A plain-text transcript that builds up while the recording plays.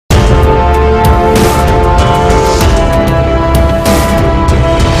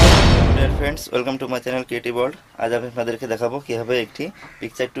Welcome to my channel creative world. আজ আমি আপনাদেরকে দেখাবো কীভাবে একটি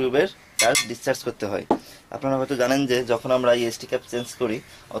পিকচার টিউবের চার্জ ডিসচার্জ করতে হয়। আপনারা হয়তো জানেন যে যখন আমরা ইএসটি ক্যাপ চেঞ্জ করি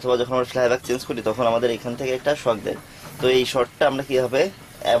অথবা যখন আমরা ফ্লাইব্যাক চেঞ্জ করি তখন আমাদের এখান থেকে একটা শক দেয়। তো এই শকটা আমরা কীভাবে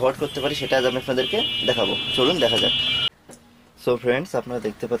অ্যাভয়েড করতে পারি সেটা আজ আমি আপনাদেরকে দেখাবো। চলুন দেখা যাক। সো ফ্রেন্ডস, আপনারা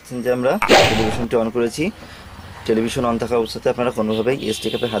দেখতে পাচ্ছেন যে আমরা টেলিভিশনটি অন করেছি। টেলিভিশন অন থাকা অবস্থাতে আপনারা কোনোভাবেই ইএসটি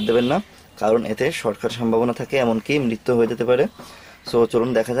ক্যাপে হাত দেবেন না, কারণ এতে শর্ট খাওয়ার সম্ভাবনা থাকে, এমনকি মৃত্যু হয়ে যেতে পারে। সো চলুন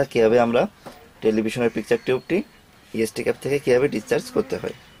দেখা যাক কীভাবে আমরা টেলিভিশনের পিকচার টিউবটি ইএসটি ক্যাপ থেকে কীভাবে ডিসচার্জ করতে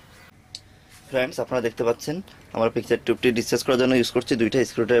হয়। ফ্রেন্ডস, আপনারা দেখতে পাচ্ছেন আমার পিকচার টিউবটি ডিসচার্জ করার জন্য ইউজ করছি দুইটা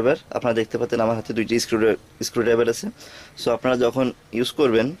স্ক্রুড্রাইভার। আপনারা দেখতে পাচ্ছেন আমার হাতে দুইটি স্ক্রুড্রাইভার আছে। সো আপনারা যখন ইউজ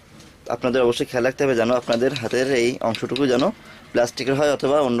করবেন আপনাদের অবশ্যই খেয়াল রাখতে হবে যেন আপনাদের হাতের এই অংশটুকু যেন প্লাস্টিকের হয়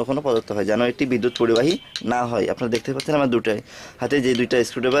অথবা অন্য কোনো পদার্থ হয়, যেন এটি বিদ্যুৎ পরিবাহী না হয়। আপনারা দেখতে পাচ্ছেন আমার হাতে যে দুইটা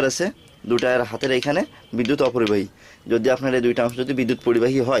স্ক্রুড্রাইভার আছে, দুটার হাতের এইখানে বিদ্যুৎ অপরিবাহী। যদি আপনার এই দুইটা অংশ যদি বিদ্যুৎ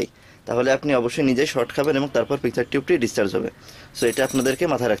পরিবাহী হয় তাহলে আপনি অবশ্যই নিজেই শর্ট খাবেন এবং তারপর পিকচার টিউবটি ডিসচার্জ হবে। সো এটা আপনাদেরকে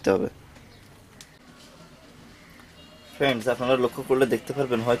মাথায় রাখতে হবে। ফ্রেন্ডস, আপনারা লক্ষ্য করলে দেখতে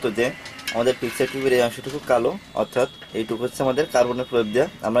পারবেন হয়তো যে আমাদের পিকচার টিউবের এই অংশটুকু কালো, অর্থাৎ এইটুকু হচ্ছে আমাদের কার্বনের প্রলেপ দেওয়া।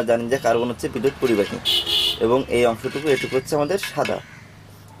 আমরা জানি যে কার্বন হচ্ছে বিদ্যুৎ পরিবাহী, এবং এই অংশটুকু এটুকু হচ্ছে আমাদের সাদা।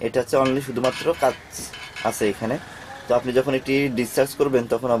 এটা হচ্ছে অনলি শুধুমাত্র কাচ আছে এখানে। তো আপনি যখন এটি ডিসচার্জ করবেন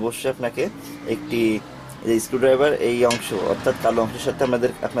তখন অবশ্যই আপনাকে একটি যে স্ক্রুড্রাইভার এই অংশ অর্থাৎ কালো অংশের সাথে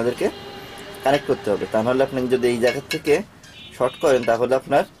আপনাদেরকে কানেক্ট করতে হবে। তা নাহলে আপনি যদি এই জায়গা থেকে শর্ট করেন তাহলে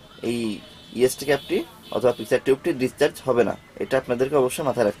আপনার এই ইএসটি ক্যাপটি অথবা পিকচার টিউবটি ডিসচার্জ হবে না। এটা আপনাদেরকে অবশ্যই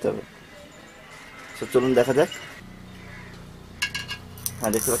মাথায় রাখতে হবে। তো চলুন দেখা যাক।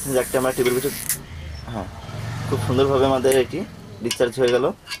 হ্যাঁ, দেখতে পাচ্ছেন যে একটা আমরা টিউবের ভিতর, হ্যাঁ, খুব সুন্দরভাবে আমাদের এটি ডিসচার্জ হয়ে গেল।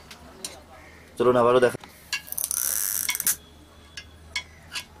 চলুন আবারও দেখা।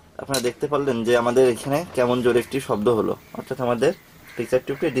 আপনারা দেখতে পারলেন যে আমাদের এখানে কেমন জোরে একটি শব্দ হলো, অর্থাৎ আমাদের পিকচার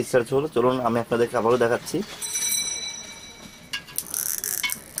টিউবটি ডিসচার্জ হলো। চলুন আমি আপনাদেরকে আবারও দেখাচ্ছি।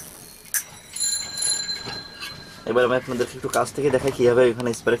 এবার আমি আপনাদেরকে একটু কাছ থেকে দেখাই কীভাবে এখানে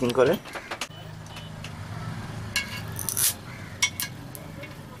স্পার্কিং করে।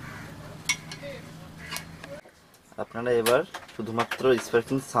 আপনারা এবার শুধুমাত্র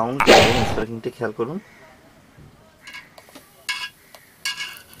স্পার্কিং সাউন্ড এবং স্পার্কিংটি খেয়াল করুন।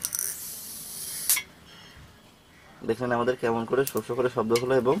 দেখলেন আমাদের কেমন করে শো শো করে শব্দ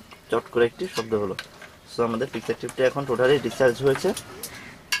হলো এবং চট করে একটি শব্দ হলো। সো আমাদের পিকচার টিউবটি এখন টোটালি ডিসচার্জ হয়েছে।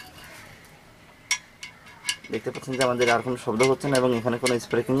 দেখতে পাচ্ছেন যে আমাদের আর কোনো শব্দ হচ্ছে না এবং এখানে কোনো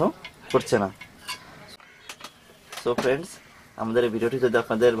স্পার্কিংও করছে না। সো ফ্রেন্ডস, আমাদের এই ভিডিওটি যদি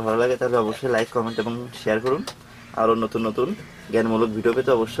আপনাদের ভালো লাগে তাহলে অবশ্যই লাইক, কমেন্ট এবং শেয়ার করুন। আরও নতুন নতুন জ্ঞানমূলক ভিডিও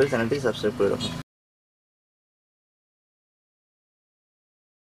পেতে অবশ্যই চ্যানেলটি সাবস্ক্রাইব করে রাখুন।